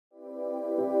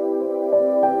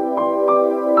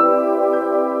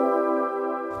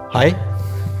Hi.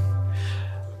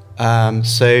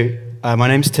 My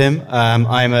name's Tim.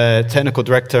 I'm a technical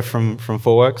director from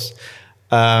ThoughtWorks.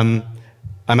 I'm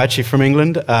actually from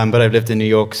England, but I've lived in New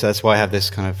York, so that's why I have this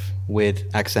kind of weird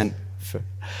accent. So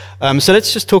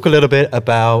let's just talk a little bit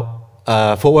about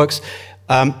ThoughtWorks.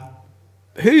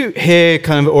 Who here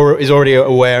kind of or is already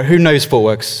aware? Who knows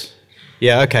ThoughtWorks?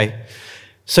 Yeah, okay.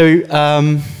 So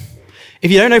if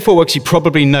you don't know ThoughtWorks, you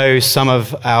probably know some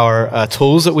of our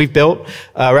tools that we've built.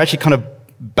 We're actually kind of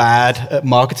bad at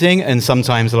marketing, and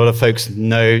sometimes a lot of folks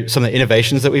know some of the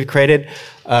innovations that we've created.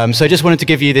 So I just wanted to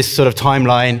give you this sort of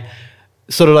timeline.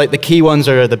 Sort of like the key ones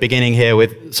are at the beginning here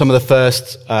with some of the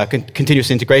first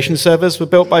continuous integration servers were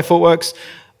built by ThoughtWorks.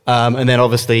 And then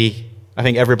obviously, I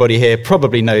think everybody here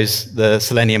probably knows the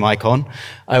Selenium icon,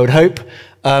 I would hope.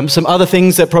 Some other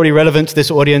things that are probably relevant to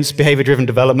this audience, behavior-driven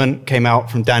development came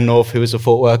out from Dan North, who was a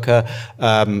Thought worker,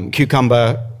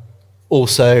 Cucumber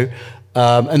also.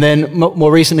 And then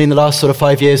more recently, in the last sort of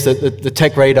 5 years, the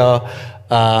Tech Radar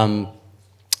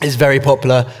is very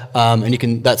popular,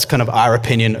 and that's kind of our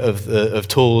opinion of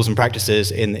tools and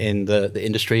practices in the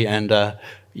industry, and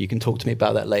you can talk to me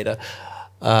about that later.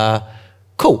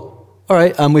 Cool. All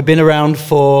right, we've been around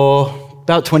for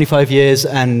about 25 years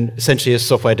and essentially a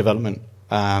software development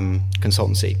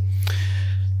consultancy.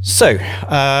 So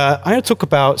I'm going to talk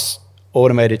about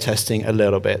automated testing a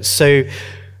little bit. So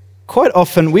quite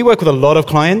often, we work with a lot of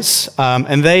clients,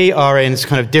 and they are in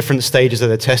kind of different stages of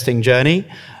their testing journey.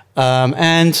 So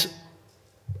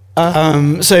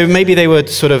maybe they would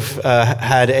sort of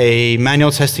had a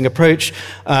manual testing approach,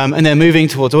 and they're moving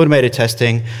towards automated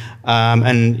testing.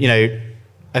 And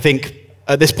I think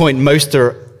at this point, most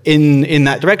are in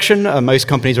that direction. Most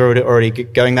companies are already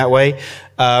going that way.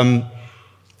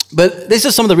 But these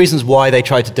are some of the reasons why they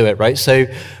try to do it, right? So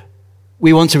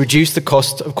we want to reduce the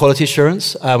cost of quality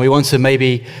assurance. We want to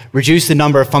maybe reduce the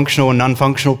number of functional and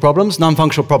non-functional problems.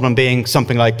 Non-functional problem being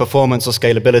something like performance or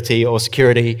scalability or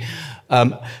security.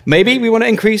 Maybe we want to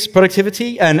increase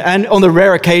productivity, and on the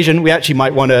rare occasion, we actually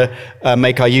might want to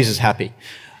make our users happy.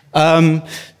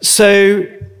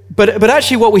 But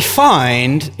actually what we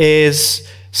find is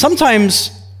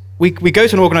sometimes we go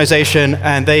to an organization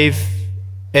and they've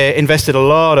invested a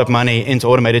lot of money into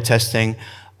automated testing,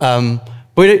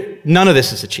 but none of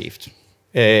this is achieved.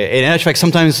 In actual fact,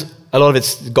 sometimes a lot of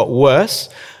it's got worse.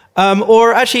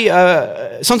 Or actually,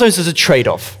 sometimes there's a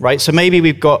trade-off, right? So maybe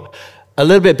we've got a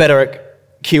little bit better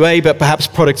at QA, but perhaps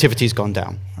productivity's gone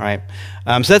down, right?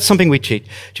 So that's something we cheat.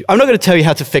 I'm not going to tell you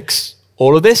how to fix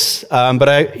all of this, but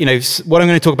what I'm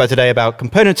going to talk about today about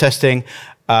component testing.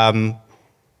 I'm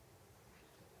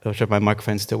not sure if my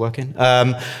microphone's still working.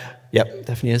 Yep,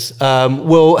 definitely is.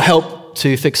 Will help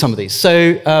to fix some of these.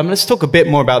 So let's talk a bit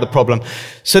more about the problem.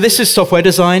 So this is software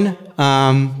design.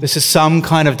 This is some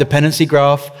kind of dependency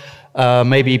graph,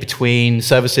 maybe between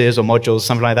services or modules,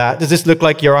 something like that. Does this look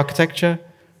like your architecture?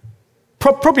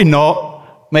 Probably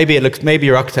not. Maybe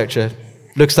your architecture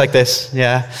looks like this.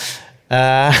 Yeah.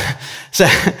 So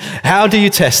how do you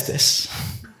test this?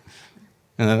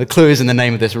 The clue is in the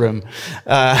name of this room.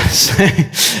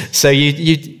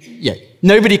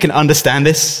 Nobody can understand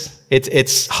this.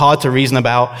 It's hard to reason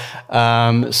about.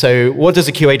 So what does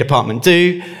a QA department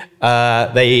do?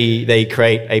 They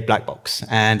create a black box.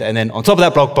 And then on top of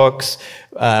that black box,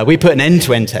 we put an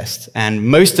end-to-end test. And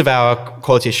most of our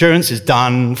quality assurance is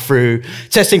done through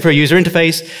testing for a user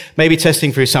interface, maybe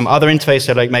testing through some other interface,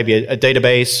 so like maybe a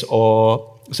database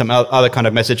or some other kind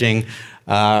of messaging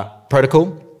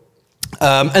protocol.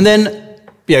 And then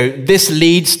this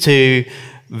leads to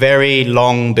very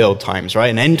long build times, right?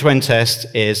 An end-to-end test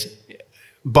is,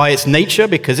 by its nature,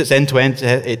 because it's end-to-end,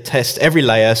 it tests every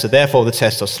layer, so therefore the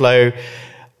tests are slow,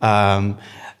 and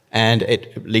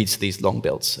it leads to these long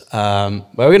builds.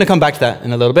 But we're going to come back to that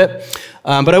in a little bit.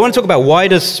 But I want to talk about why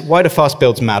do fast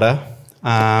builds matter?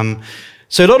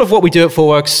 So a lot of what we do at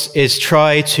ThoughtWorks is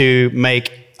try to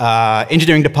make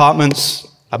engineering departments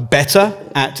better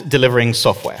at delivering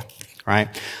software. Right?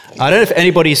 I don't know if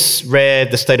anybody's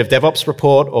read the State of DevOps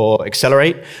report or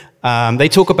Accelerate. They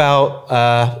talk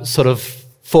about sort of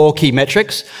 4 key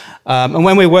metrics. And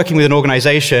when we're working with an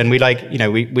organization, we like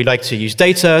to use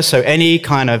data. So any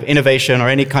kind of innovation or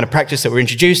any kind of practice that we're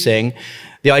introducing,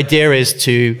 the idea is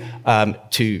to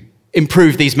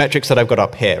improve these metrics that I've got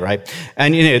up here, right?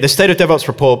 And the State of DevOps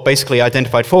report basically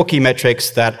identified 4 key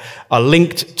metrics that are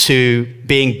linked to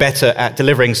being better at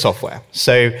delivering software.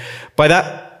 So by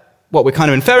that, what we're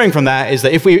kind of inferring from that is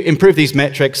that if we improve these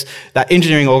metrics, that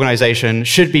engineering organization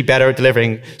should be better at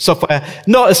delivering software.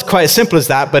 Not quite as simple as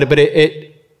that, but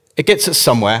it gets us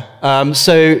somewhere.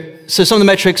 So some of the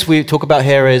metrics we talk about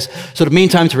here is sort of mean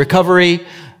time to recovery,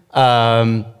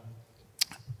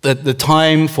 the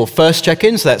time for first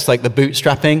check-in, so that's like the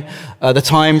bootstrapping, the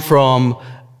time from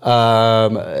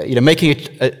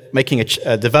making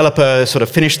a developer sort of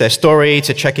finish their story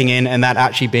to checking in and that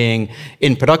actually being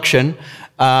in production.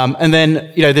 And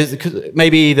then, there's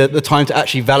maybe the time to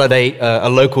actually validate a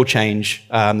local change.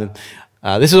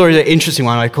 This is already an interesting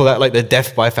one. I call that like the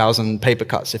death by 1,000 paper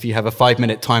cuts. If you have a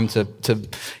 5-minute time to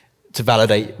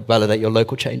validate your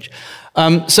local change.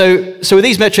 So with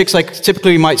these metrics, like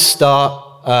typically we might start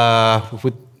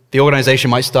with the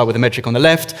organization might start with a metric on the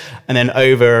left, and then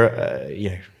over,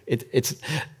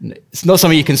 it's not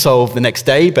something you can solve the next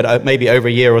day, but maybe over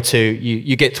a year or two,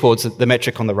 you get towards the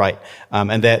metric on the right,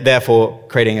 and therefore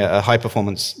creating a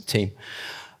high-performance team.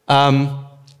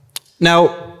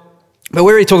 Now, but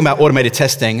we're already talking about automated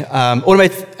testing. And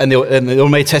the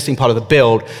automated testing part of the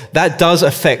build, that does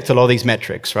affect a lot of these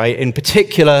metrics, right? In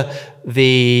particular,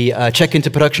 the check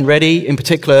into production ready, in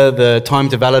particular, the time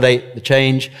to validate the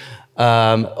change,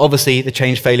 obviously the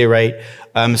change failure rate.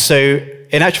 So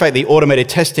in actual fact, the automated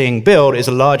testing build is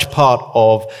a large part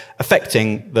of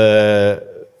affecting the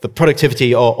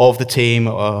productivity of the team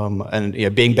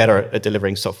and being better at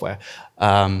delivering software.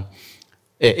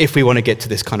 If we want to get to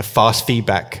this kind of fast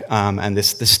feedback and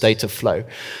this state of flow.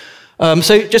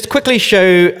 So just quickly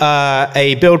show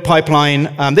a build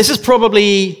pipeline. This is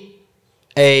probably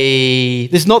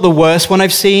this is not the worst one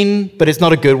I've seen, but it's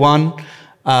not a good one.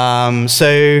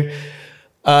 So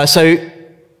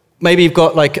maybe you've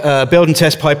got like a build and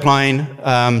test pipeline,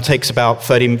 takes about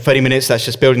 30 minutes. That's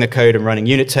just building the code and running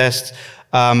unit tests.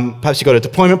 Perhaps you've got a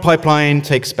deployment pipeline,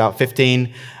 takes about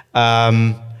 15.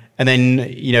 And then,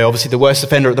 obviously the worst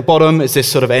offender at the bottom is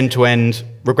this sort of end-to-end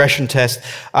regression test.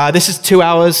 This is 2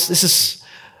 hours. This is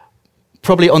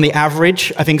probably on the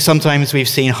average. I think sometimes we've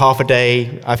seen half a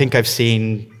day. I think I've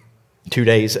seen 2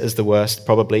 days as the worst,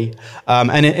 probably.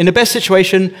 And in the best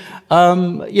situation,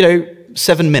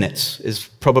 7 minutes is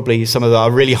probably some of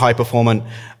our really high-performant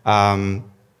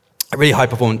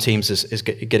teams is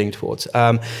getting towards.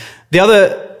 The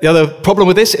other problem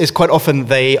with this is quite often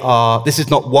this is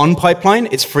not one pipeline,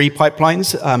 it's 3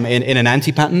 pipelines in an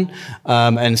anti-pattern.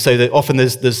 And so that often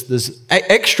there's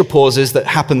extra pauses that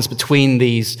happens between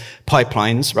these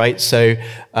pipelines, right? So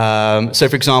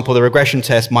for example, the regression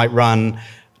test might run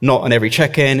not on every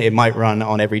check-in, it might run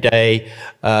on every day,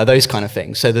 those kind of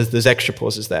things. So there's extra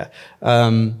pauses there.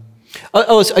 I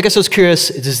guess I was curious,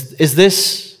 is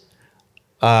this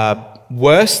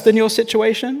worse than your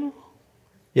situation?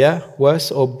 Yeah,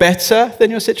 worse or better than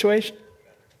your situation?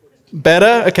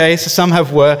 Better? Okay, so some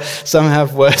have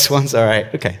worse ones. All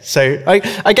right, okay. So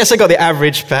I guess I got the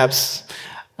average, perhaps.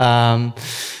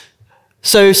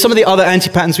 So some of the other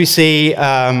anti-patterns we see,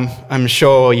 I'm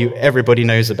sure everybody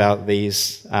knows about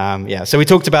these. Yeah, so we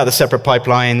talked about the separate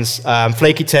pipelines.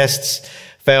 Flaky tests,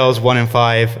 fails 1 in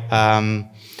 5.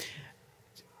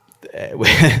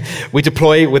 We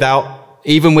deploy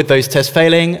even with those tests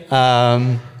failing.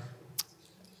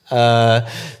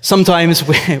 Sometimes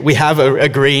we have a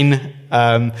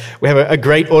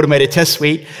great automated test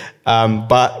suite,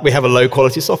 but we have a low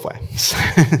quality software.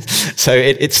 So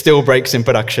it still breaks in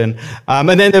production.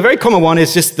 And then the very common one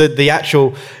is just the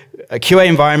actual QA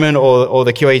environment or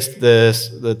the QA,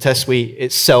 the test suite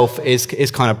itself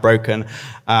is kind of broken.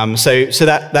 So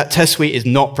that test suite is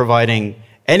not providing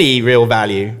any real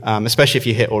value, especially if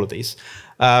you hit all of these.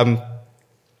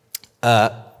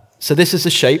 So this is a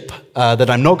shape that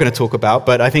I'm not going to talk about,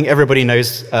 but I think everybody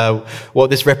knows what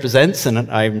this represents, and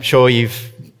I'm sure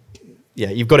you've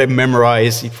got it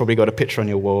memorized. You've probably got a picture on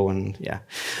your wall, and yeah.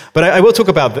 But I will talk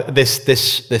about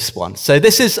this one. So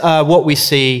this is what we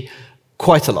see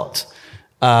quite a lot.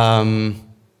 I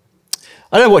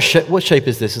don't know what shape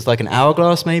is this. It's like an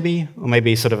hourglass, maybe, or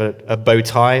maybe sort of a bow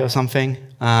tie or something.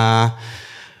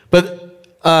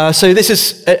 So this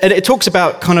is, and it talks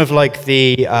about kind of like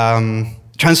the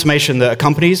transformation that a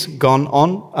company's gone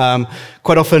on.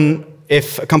 Quite often,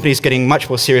 if a company is getting much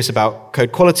more serious about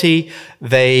code quality,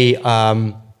 they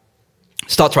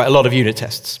start to write a lot of unit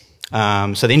tests.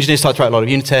 So the engineers start to write a lot of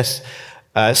unit tests.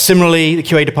 Similarly, the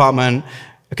QA department,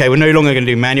 okay, we're no longer going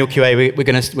to do manual QA. We're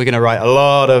going to write a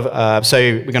lot of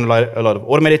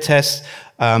automated tests.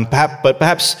 But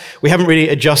perhaps we haven't really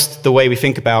adjusted the way we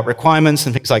think about requirements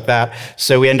and things like that.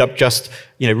 So we end up just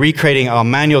recreating our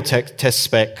manual test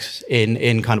specs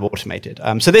in kind of automated.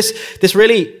 So this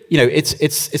really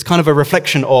it's kind of a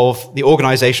reflection of the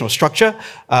organizational structure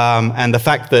and the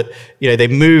fact that they've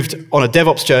moved on a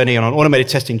DevOps journey, on an automated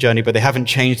testing journey, but they haven't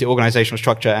changed the organizational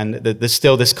structure, and there's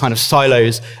still this kind of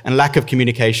silos and lack of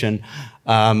communication.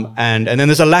 And then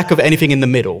there's a lack of anything in the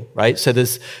middle, right? So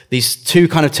there's these two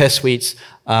kind of test suites,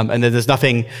 and then there's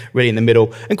nothing really in the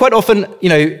middle. And quite often,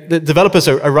 the developers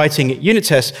are writing unit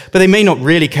tests, but they may not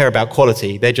really care about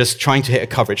quality. They're just trying to hit a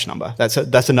coverage number.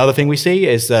 That's another thing we see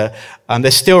is they're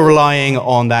still relying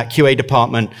on that QA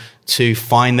department to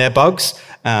find their bugs,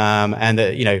 and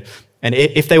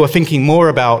if they were thinking more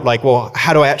about like, well,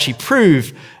 how do I actually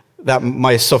prove that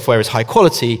my software is high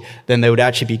quality, then they would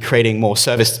actually be creating more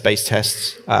service-based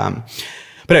tests. But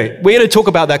anyway, we're going to talk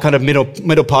about that kind of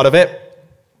middle part of it,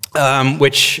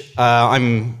 which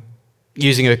I'm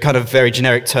using a kind of very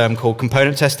generic term called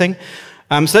component testing.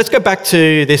 So let's go back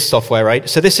to this software, right?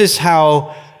 So this is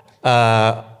how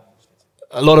a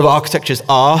lot of architectures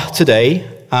are today,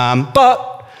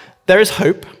 but there is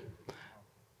hope.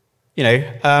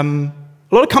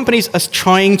 A lot of companies are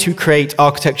trying to create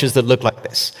architectures that look like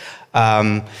this.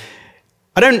 I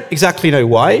don't exactly know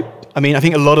why. I mean, I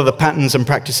think a lot of the patterns and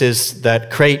practices that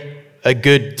create a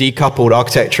good decoupled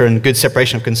architecture and good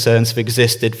separation of concerns have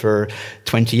existed for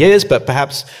 20 years, but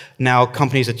perhaps now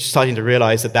companies are starting to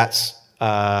realize that that's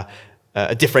a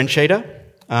differentiator,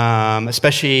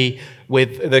 especially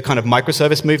with the kind of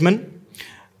microservice movement.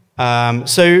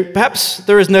 So perhaps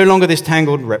there is no longer this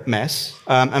tangled mess,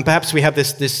 and perhaps we have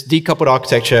this decoupled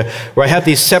architecture where I have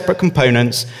these separate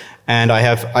components, and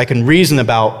I can reason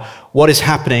about what is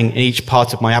happening in each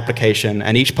part of my application,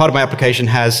 and each part of my application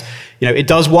has, it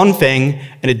does one thing,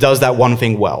 and it does that one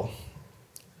thing well,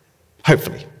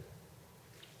 hopefully.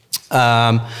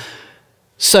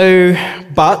 So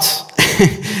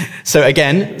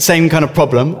again, same kind of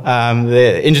problem.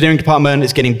 The engineering department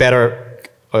is getting better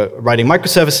writing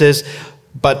microservices,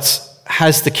 but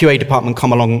has the QA department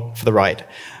come along for the ride?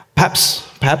 Perhaps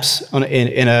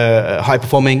in a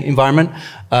high-performing environment,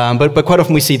 but quite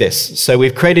often we see this. So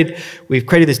we've created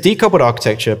this decoupled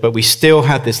architecture, but we still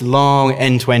have this long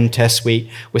end-to-end test suite.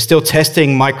 We're still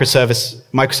testing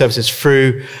microservices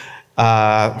through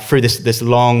this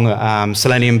long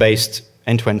Selenium-based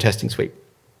end-to-end testing suite.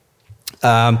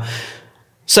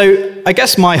 So I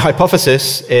guess my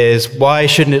hypothesis is, why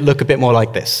shouldn't it look a bit more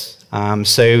like this?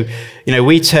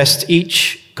 We test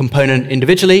each component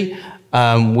individually.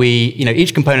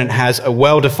 Each component has a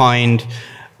well-defined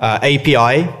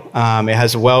API. It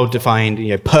has a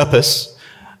well-defined purpose,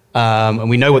 and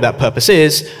we know what that purpose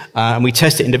is, and we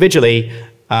test it individually.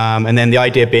 And then the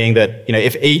idea being that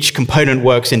if each component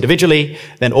works individually,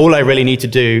 then all I really need to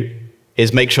do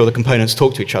is make sure the components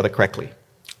talk to each other correctly.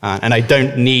 And I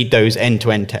don't need those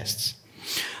end-to-end tests.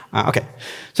 Okay,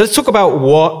 so let's talk about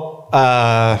what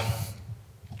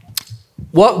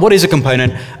is a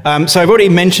component. So I've already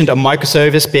mentioned a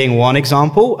microservice being one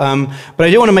example, but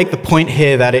I do want to make the point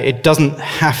here that it doesn't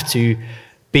have to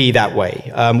be that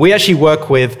way. We actually work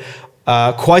with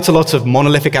quite a lot of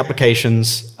monolithic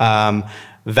applications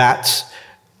that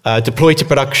deploy to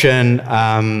production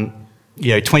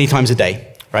 20 times a day.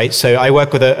 Right, so I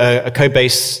work with a code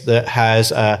base that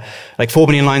has like 4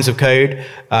 million lines of code,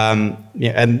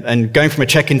 and going from a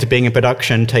check-in to being in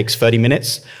production takes 30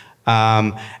 minutes.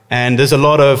 And there's a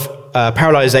lot of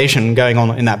parallelization going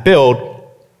on in that build,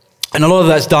 and a lot of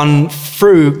that's done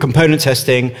through component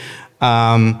testing,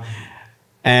 and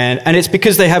it's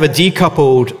because they have a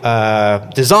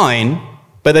decoupled design.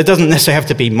 But there doesn't necessarily have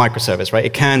to be microservice, right?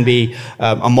 It can be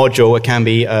a module, it can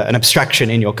be an abstraction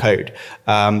in your code.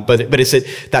 But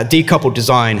that decoupled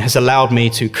design has allowed me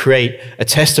to create a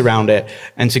test around it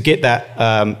and to get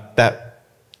that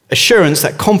assurance,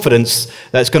 that confidence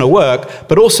that it's going to work,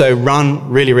 but also run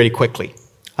really, really quickly.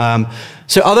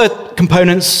 So other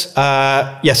components,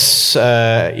 yes,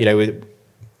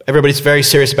 everybody's very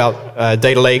serious about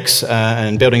data lakes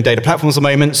and building data platforms at the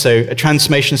moment. So a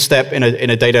transformation step in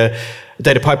a data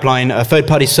pipeline, a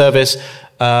third-party service.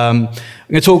 I'm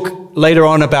going to talk later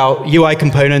on about UI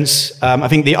components. I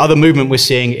think the other movement we're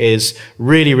seeing is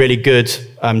really, really good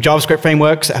JavaScript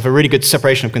frameworks that have a really good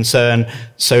separation of concern.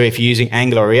 So if you're using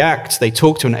Angular or React, they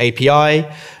talk to an API.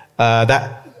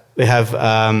 That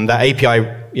API,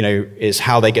 is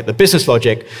how they get the business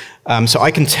logic. So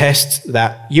I can test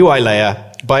that UI layer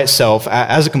by itself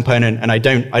as a component, and I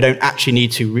don't actually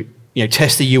need to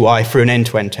test the UI through an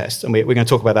end-to-end test, and we're going to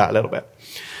talk about that a little bit.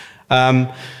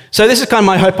 So this is kind of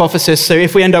my hypothesis. So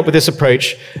if we end up with this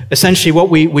approach, essentially what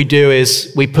we do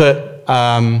is we put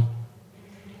a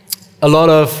lot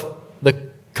of the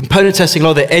component testing, a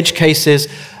lot of the edge cases,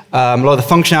 a lot of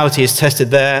the functionality is tested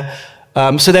there.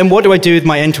 So then what do I do with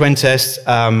my end-to-end test?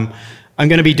 I'm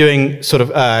going to be doing sort of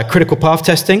critical path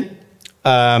testing.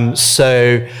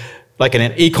 So like in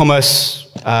an e-commerce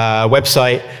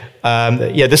website,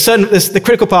 Yeah, the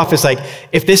critical path is like,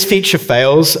 if this feature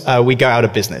fails, we go out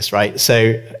of business, right?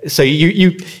 So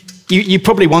you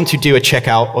probably want to do a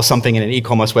checkout or something in an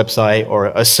e-commerce website or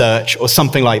a search or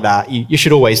something like that. You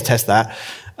should always test that.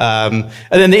 And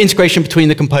then the integration between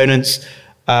the components.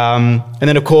 And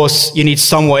then, of course, you need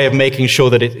some way of making sure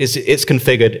that it's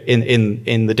configured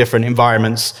in the different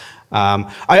environments.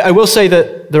 I will say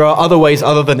that there are other ways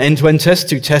other than end-to-end tests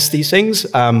to test these things,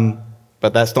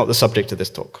 but that's not the subject of this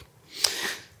talk.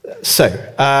 So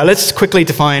let's quickly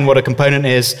define what a component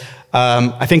is.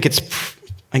 I think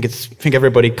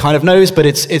everybody kind of knows, but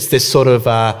it's this sort of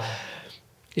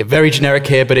very generic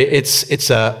here, but it's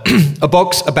a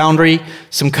box, a boundary,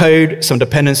 some code, some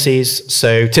dependencies.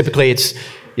 So typically,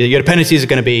 your dependencies are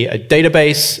going to be a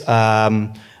database,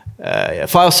 a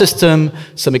file system,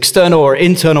 some external or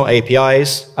internal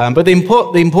APIs. But the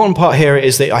important part here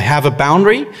is that I have a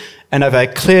boundary and I have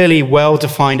a clearly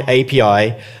well-defined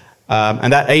API,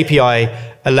 and that API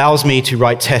allows me to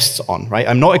write tests on. Right?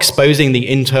 I'm not exposing the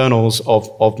internals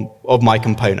of my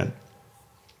component.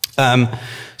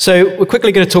 So we're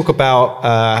quickly going to talk about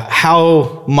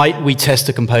how might we test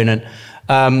a component.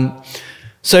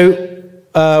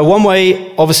 One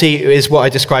way, obviously, is what I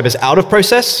describe as out of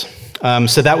process.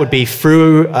 So that would be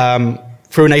through an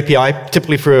API,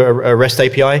 typically through a REST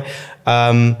API.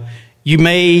 You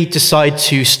may decide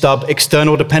to stub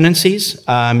external dependencies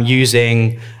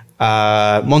using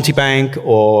Montebank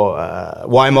or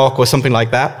YMOC or something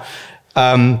like that.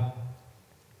 I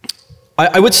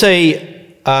would say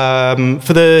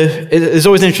there's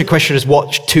always an interesting question as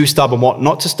what to stub and what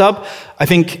not to stub. I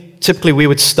think typically we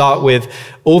would start with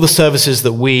all the services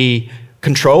that we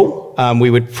control,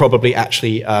 we would probably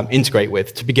actually integrate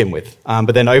with to begin with.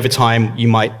 But then over time, you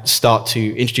might start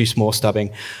to introduce more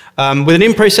stubbing. With an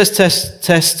in-process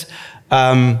test,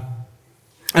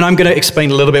 and I'm going to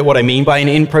explain a little bit what I mean by an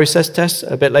in-process test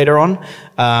a bit later on.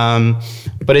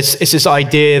 But it's this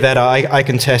idea that I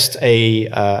can test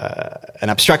an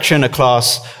abstraction, a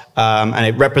class, and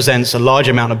it represents a large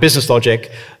amount of business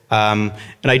logic. And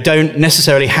I don't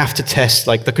necessarily have to test,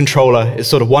 like the controller is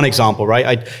sort of one example,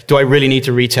 right? Do I really need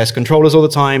to retest controllers all the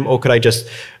time, or could I just,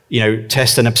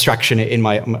 test an abstraction in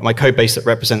my code base that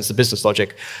represents the business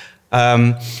logic?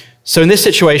 So in this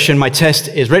situation, my test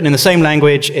is written in the same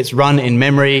language, it's run in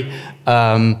memory,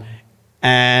 and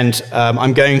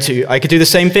I could do the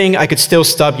same thing. I could still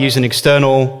stub using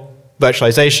external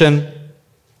virtualization,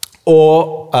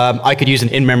 or I could use an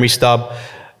in-memory stub.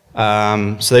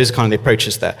 So those are kind of the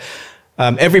approaches there.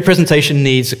 Every presentation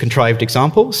needs a contrived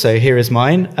example, so here is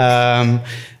mine.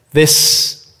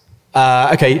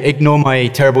 Okay, ignore my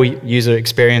terrible user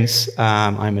experience.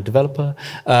 I'm a developer.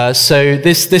 So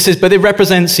this is, but it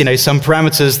represents, some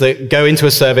parameters that go into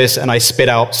a service and I spit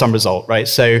out some result, right?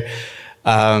 So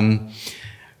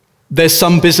there's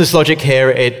some business logic here.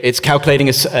 It's calculating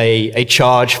a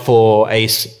charge for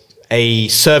a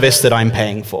service that I'm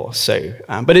paying for. So,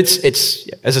 but it's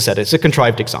as I said, it's a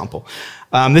contrived example.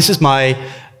 This is my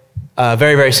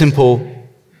very, very simple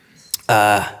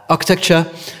architecture.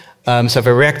 So I have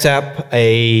a React app,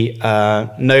 a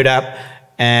Node app,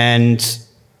 and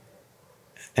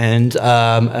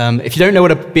if you don't know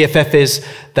what a BFF is,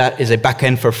 that is a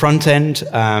backend for a front end.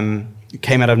 It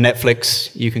came out of Netflix.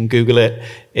 You can Google it.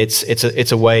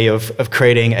 It's a way of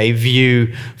creating a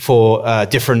view for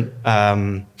different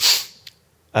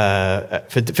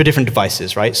for different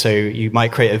devices, right? So you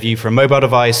might create a view for a mobile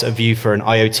device, a view for an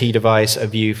IoT device, a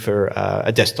view for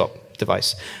a desktop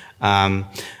device.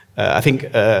 I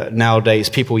think nowadays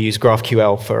people use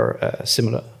GraphQL for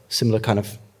similar kind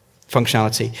of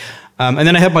functionality. And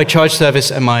then I have my charge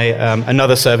service and my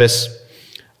another service.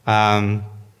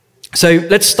 So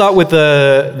let's start with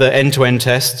the end-to-end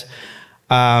test.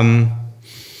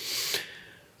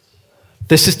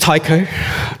 This is Tycho.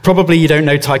 Probably you don't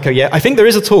know Tycho yet. I think there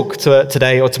is a talk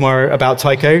today or tomorrow about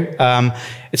Tycho.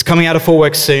 It's coming out of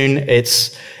ThoughtWorks soon.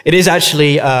 It is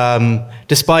actually,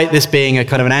 despite this being a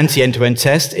kind of an anti-end-to-end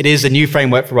test, it is a new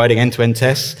framework for writing end-to-end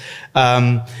tests.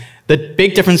 The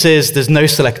big difference is there's no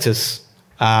selectors.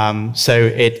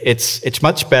 So it's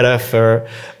much better for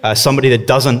somebody that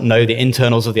doesn't know the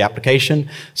internals of the application.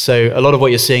 So a lot of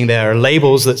what you're seeing there are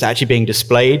labels that's actually being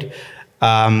displayed.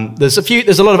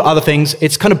 There's a lot of other things.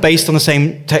 It's kind of based on the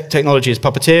same technology as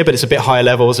Puppeteer, but it's a bit higher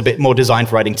level. It's a bit more designed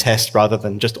for writing tests rather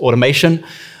than just automation.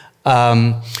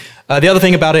 The other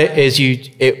thing about it is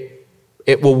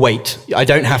it will wait. I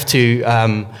don't have to,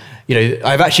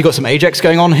 I've actually got some AJAX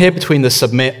going on here between the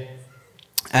submit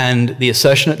and the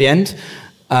assertion at the end,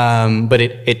 but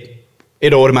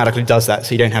it automatically does that,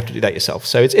 so you don't have to do that yourself.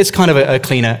 So it's kind of a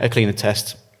cleaner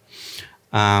test.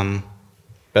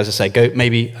 as I say, go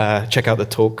maybe check out the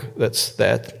talk that's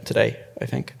there today, I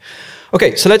think.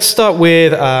 Okay, so let's start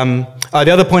with, the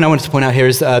other point I wanted to point out here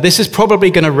is this is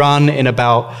probably going to run in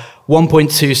about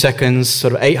 1.2 seconds,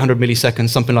 sort of 800 milliseconds,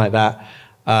 something like that.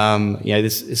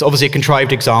 This is obviously a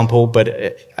contrived example,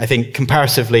 but I think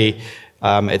comparatively,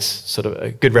 it's sort of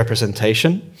a good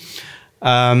representation.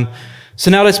 So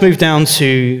now let's move down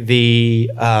to the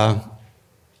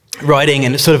writing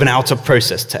and sort of an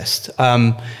out-of-process test.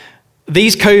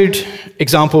 These code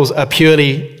examples are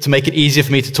purely to make it easier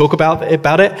for me to talk about it.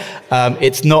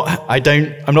 It's not.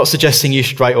 I'm not suggesting you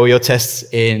should write all your tests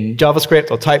in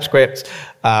JavaScript or TypeScript.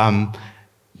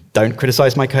 Don't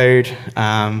criticize my code.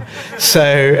 But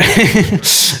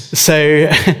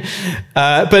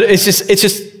it's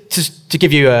just to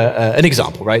give you an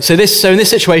example, right? So in this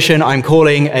situation, I'm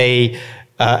calling an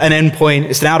endpoint.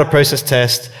 It's an out-of-process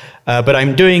test, but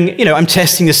I'm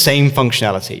testing the same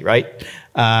functionality, right?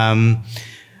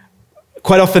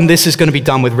 Quite often, this is going to be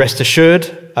done with rest assured.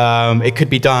 It could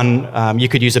be done. You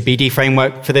could use a BD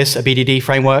framework for this, a BDD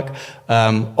framework.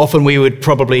 Often, we would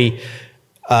probably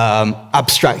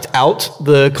abstract out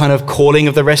the kind of calling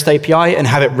of the REST API and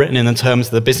have it written in the terms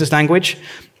of the business language,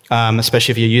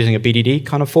 especially if you're using a BDD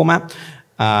kind of format.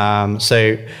 But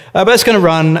it's going to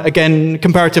run, again,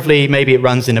 comparatively, maybe it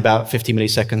runs in about 50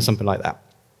 milliseconds, something like that.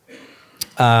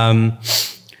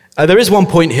 There is one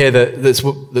point here that's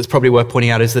probably worth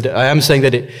pointing out, is that I am saying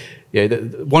that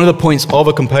one of the points of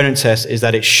a component test is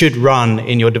that it should run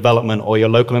in your development or your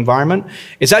local environment.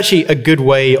 It's actually a good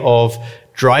way of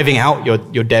driving out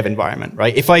your dev environment,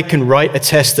 right? If I can write a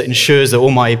test that ensures that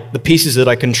all the pieces that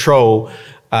I control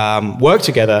work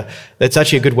together, that's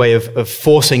actually a good way of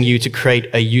forcing you to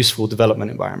create a useful development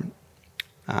environment.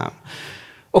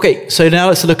 Okay, so now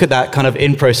let's look at that kind of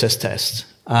in-process test.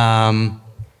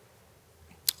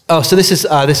 So this is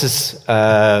not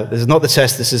the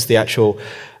test. This is the actual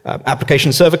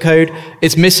application server code.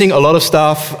 It's missing a lot of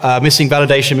stuff, missing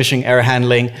validation, missing error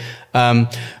handling.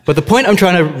 But the point I'm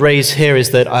trying to raise here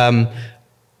is that I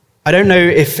don't know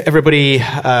if everybody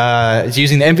is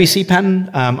using the MVC pattern.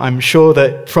 I'm sure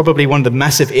that probably one of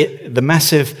the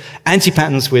massive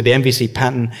anti-patterns with the MVC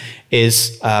pattern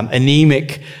is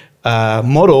anemic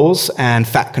models and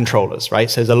fat controllers, right?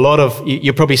 So there's a lot of,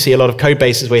 you probably see a lot of code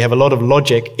bases where you have a lot of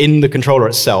logic in the controller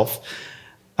itself.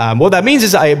 What that means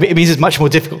is it means it's much more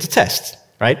difficult to test,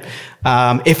 right?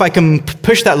 If I can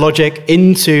push that logic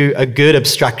into a good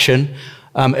abstraction,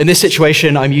 in this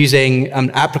situation, I'm using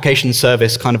an application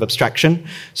service kind of abstraction.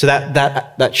 So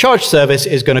that charge service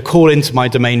is going to call into my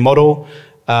domain model,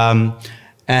 and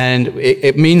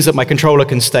it means that my controller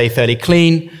can stay fairly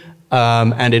clean.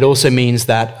 And it also means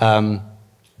that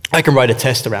I can write a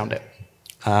test around it.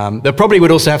 There probably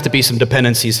would also have to be some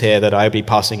dependencies here that I would be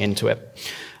passing into it.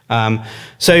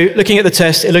 So looking at the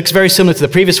test, it looks very similar to the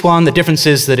previous one. The difference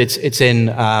is that it's in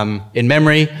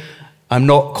memory. I'm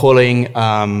not calling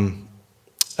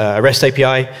a REST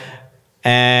API.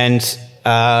 And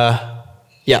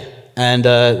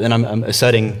then I'm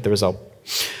asserting the result.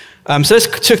 So let's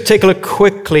take a look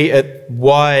quickly at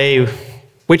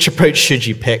which approach should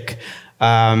you pick?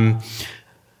 I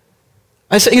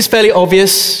think it's fairly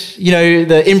obvious.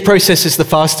 The in-process is the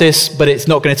fastest, but it's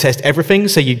not going to test everything,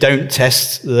 so you don't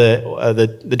test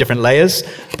the different layers.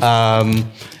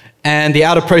 And the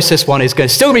out-of-process one is going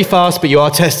to still be fast, but you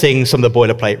are testing some of the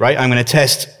boilerplate, right? I'm going to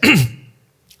test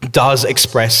does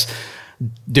Express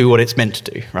do what it's meant to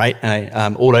do, right?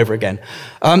 All over again.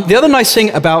 The other nice thing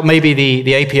about maybe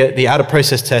the API, the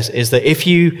out-of-process test, is that if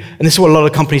you, and this is what a lot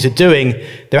of companies are doing,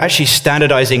 they're actually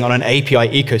standardizing on an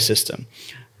API ecosystem.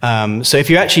 So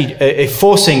if you're actually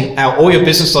forcing out all your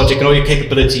business logic and all your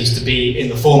capabilities to be in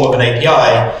the form of an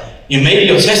API, maybe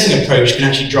your testing approach can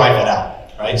actually drive that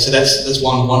out, right? So that's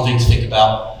one thing to think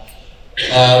about.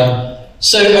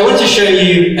 So I want to show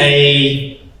you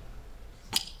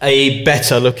a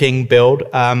better looking build.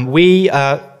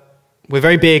 We're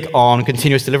very big on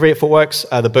continuous delivery at ThoughtWorks.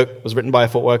 The book was written by a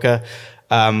ThoughtWorker.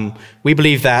 We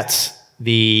believe that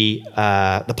the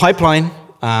pipeline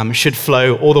should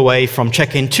flow all the way from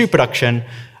check-in to production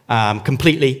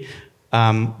completely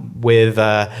with,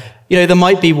 there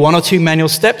might be one or two manual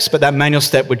steps, but that manual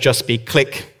step would just be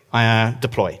click,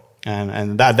 deploy.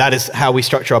 And that is how we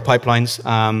structure our pipelines.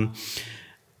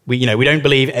 We don't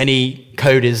believe any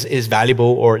code is valuable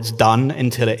or it's done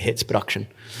until it hits production.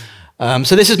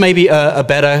 So this is maybe a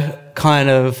better kind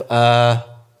of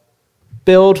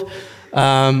build.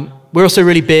 We're also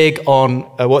really big on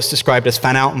what's described as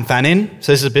fan out and fan in.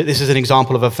 So this is an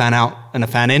example of a fan out and a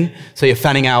fan in. So you're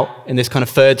fanning out in this kind of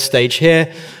third stage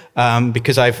here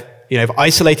because I've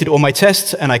isolated all my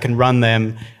tests and I can run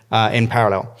them in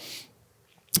parallel.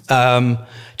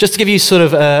 Just to give you sort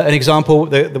of an example,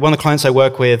 one of the clients I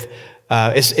work with,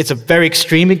 it's a very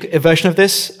extreme version of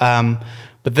this,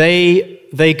 but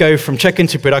they go from check-in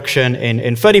to production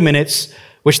in 30 minutes,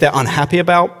 which they're unhappy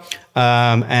about,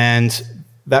 and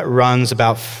that runs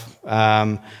about,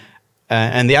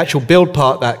 and the actual build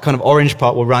part, that kind of orange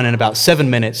part, will run in about 7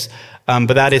 minutes,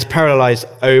 but that is parallelized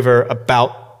over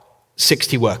about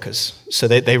 60 workers. So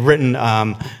they've written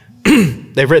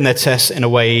they've written their tests in a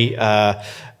way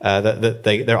that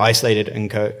they're isolated and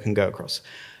can go across.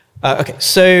 Okay,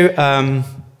 so I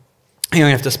think I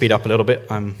have to speed up a little bit.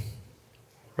 I'm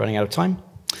running out of time.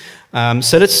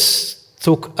 So let's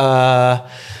talk.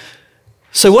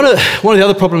 So one of the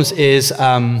other problems is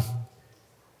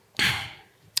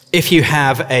if you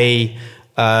have a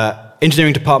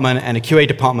engineering department and a QA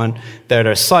department that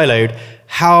are siloed,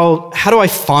 how do I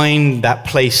find that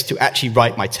place to actually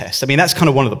write my test? I mean, that's kind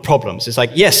of one of the problems. It's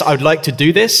like, yes, I would like to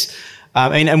do this.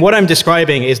 And what I'm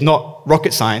describing is not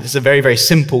rocket science. It's a very, very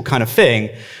simple kind of thing.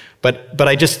 But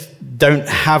I just don't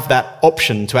have that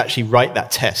option to actually write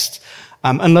that test.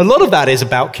 And a lot of that is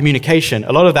about communication.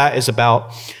 A lot of that is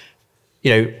about,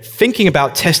 thinking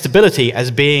about testability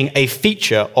as being a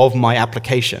feature of my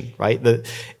application, right?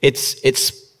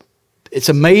 It's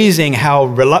amazing how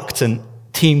reluctant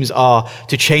teams are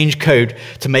to change code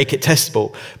to make it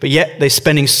testable, but yet they're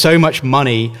spending so much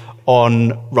money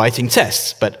on writing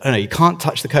tests. But you can't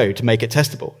touch the code to make it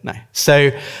testable. No.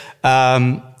 So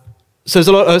there's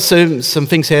a lot of some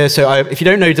things here. So if you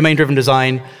don't know domain-driven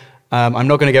design, I'm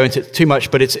not going to go into it too much,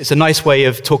 but it's a nice way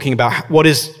of talking about what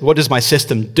does my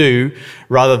system do,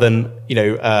 rather than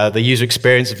the user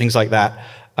experience and things like that.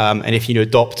 And if you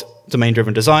adopt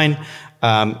domain-driven design,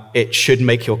 it should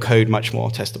make your code much more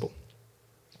testable.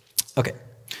 Okay,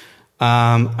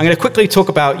 I'm going to quickly talk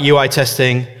about UI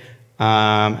testing,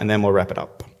 and then we'll wrap it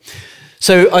up.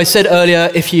 So I said earlier,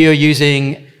 if you're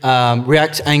using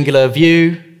React, Angular,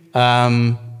 Vue,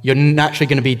 you're naturally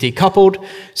going to be decoupled.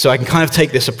 So I can kind of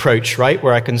take this approach, right,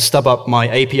 where I can stub up my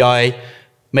API,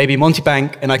 maybe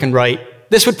Montebank, and I can write.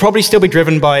 This would probably still be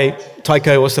driven by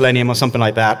Tycho or Selenium or something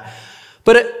like that.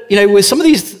 But with some of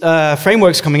these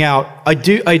frameworks coming out, I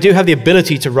do have the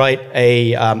ability to write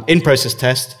a in-process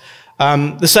test.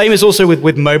 The same is also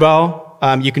with mobile.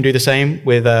 You can do the same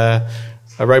with a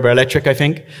Robo-Electric, I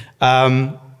think.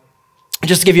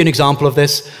 Just to give you an example of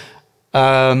this,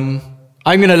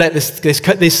 I'm going to let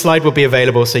this slide will be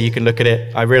available so you can look at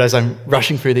it. I realize I'm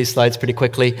rushing through these slides pretty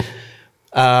quickly.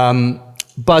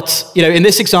 But in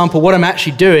this example, what I'm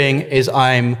actually doing is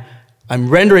I'm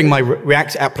rendering my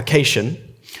React application,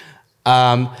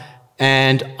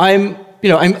 and I'm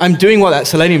doing what that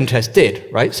Selenium test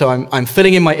did, right? So I'm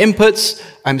filling in my inputs,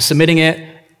 I'm submitting it,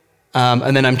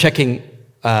 and then I'm checking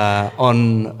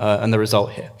on the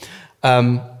result here.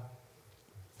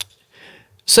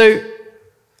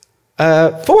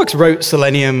 Thoughtworks wrote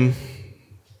Selenium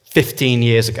 15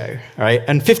 years ago, right?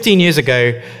 And 15 years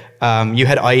ago, you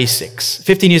had IE6.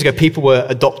 15 years ago, people were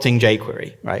adopting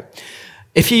jQuery, right?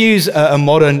 If you use a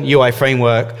modern UI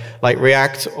framework like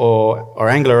React or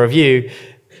Angular or Vue,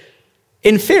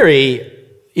 in theory,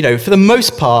 for the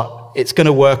most part, it's going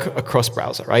to work across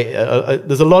browser, right?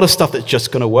 There's a lot of stuff that's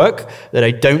just going to work that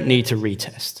I don't need to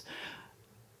retest.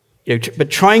 But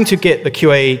trying to get the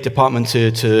QA department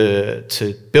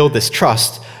to build this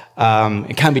trust,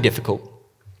 it can be difficult,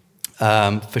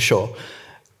 for sure.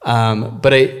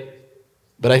 But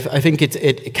I think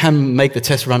it can make the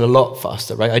test run a lot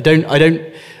faster, right? I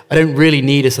don't really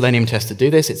need a Selenium test to do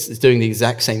this. It's doing the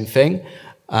exact same thing.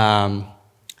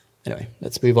 Anyway,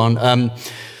 let's move on.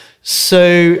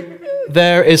 So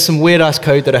there is some weird-ass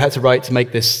code that I had to write to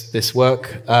make this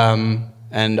work.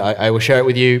 And I will share it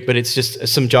with you, but it's just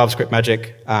some JavaScript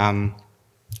magic, and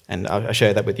I'll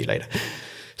share that with you later.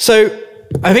 So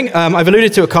I think I've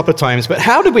alluded to a couple of times, but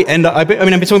how did we end up? I've been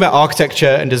talking about architecture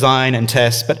and design and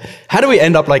tests, but how do we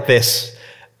end up like this?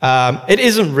 It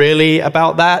isn't really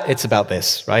about that. It's about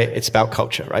this, right? It's about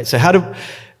culture, right? So how do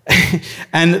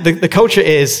and the culture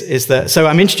is that, so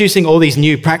I'm introducing all these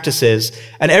new practices,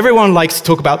 and everyone likes to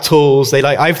talk about tools.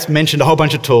 I've mentioned a whole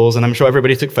bunch of tools, and I'm sure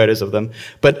everybody took photos of them.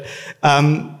 But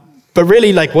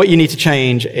really, what you need to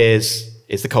change is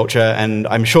the culture, and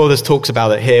I'm sure there's talks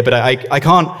about it here, but I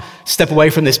can't step away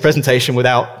from this presentation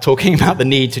without talking about the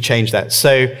need to change that.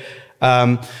 So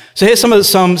here's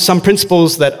some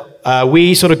principles that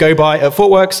we sort of go by at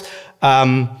Thoughtworks.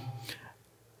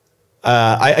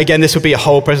 Again, this would be a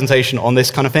whole presentation on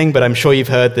this kind of thing, but I'm sure you've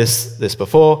heard this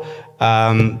before.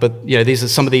 But these are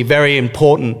some of the very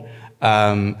important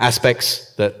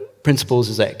aspects that principles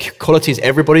is that quality is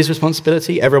everybody's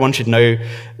responsibility. Everyone should know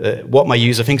what my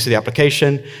user thinks of the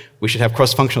application. We should have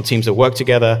cross-functional teams that work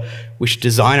together. We should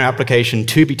design our application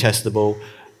to be testable.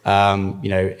 You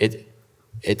know,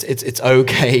 it's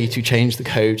okay to change the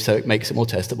code so it makes it more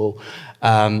testable.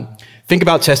 Think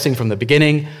about testing from the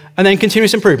beginning, and then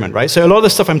continuous improvement, right? So a lot of the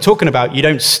stuff I'm talking about, you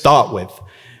don't start with.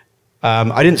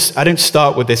 I didn't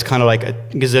start with this kind of like a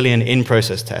gazillion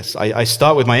in-process tests. I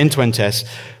start with my end-to-end tests,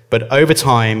 but over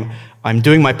time, I'm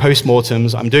doing my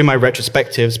post-mortems, I'm doing my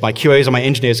retrospectives, my QAs and my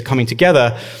engineers are coming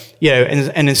together, you know,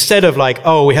 and instead of like,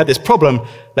 oh, we had this problem,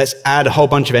 let's add a whole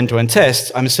bunch of end-to-end tests,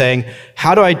 I'm saying,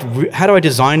 how do I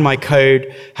design my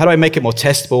code? How do I make it more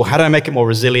testable? How do I make it more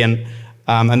resilient?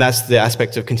 And that's the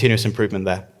aspect of continuous improvement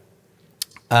there.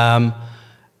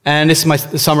 And this is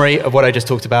the summary of what I just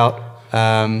talked about.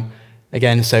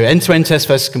 Again, so end-to-end test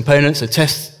versus components, so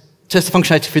test the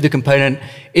functionality through the component,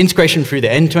 integration through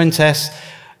the end-to-end tests,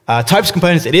 types of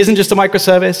components. It isn't just a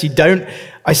microservice.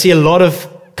 I see a lot of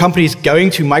companies going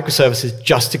to microservices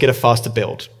just to get a faster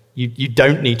build. You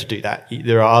don't need to do that.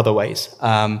 There are other ways.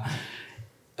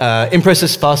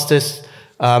 In-process fastest,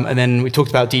 and then we talked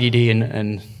about DDD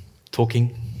and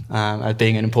talking as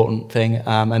being an important thing.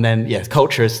 And then, yeah,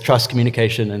 culture is trust,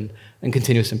 communication, and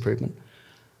continuous improvement.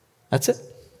 That's it.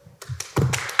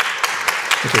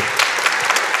 Thank you.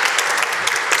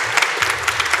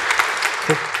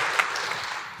 Cool.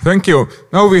 Thank you.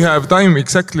 Now we have time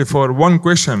exactly for one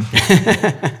question.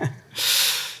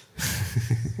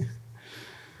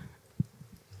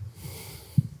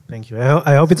 Thank you.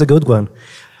 I hope it's a good one.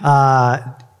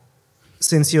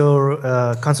 Since you're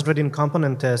concentrating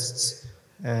component tests,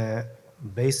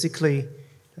 basically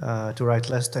to write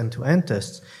less end-to-end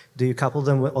tests, do you couple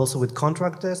them also with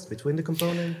contract tests between the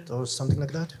component or something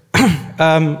like that?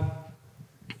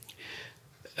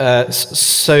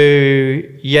 So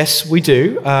yes, we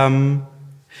do.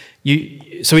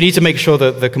 So we need to make sure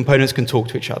that the components can talk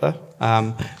to each other.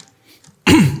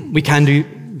 We can do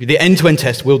the end-to-end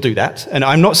test. Will do that, and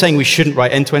I'm not saying we shouldn't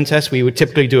write end-to-end tests. We would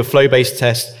typically do a flow-based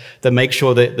test that makes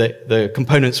sure that the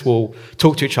components will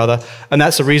talk to each other, and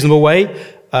that's a reasonable way.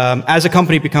 As a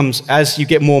company as you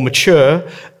get more mature,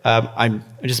 I'm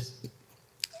just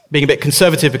being a bit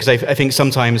conservative because I think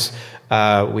sometimes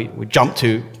we jump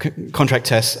to contract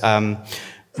tests.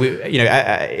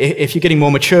 If you're getting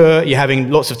more mature, you're having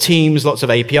lots of teams, lots of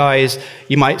APIs,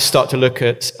 you might start to look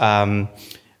at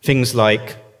things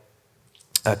like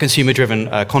consumer-driven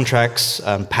contracts,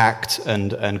 pact,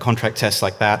 and contract tests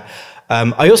like that.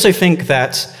 I also think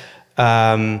that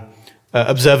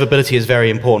observability is very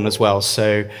important as well.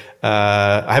 So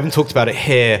I haven't talked about it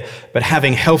here, but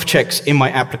having health checks in my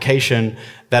application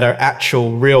that are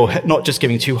actual, real, not just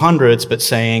giving 200s, but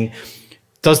saying,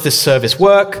 does this service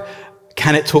work?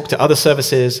 Can it talk to other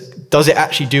services? Does it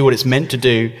actually do what it's meant to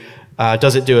do?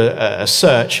 Does it do a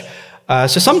search? So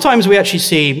sometimes we actually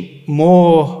see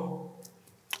more.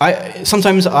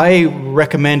 Sometimes I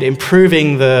recommend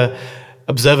improving the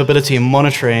observability and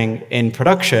monitoring in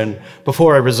production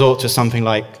before I resort to something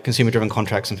like consumer-driven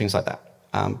contracts and things like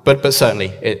that. But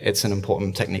certainly, it's an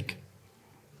important technique.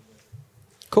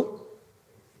 Cool.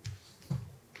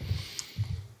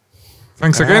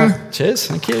 Thanks again. Cheers.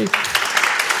 Thank you.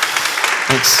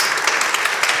 Thanks.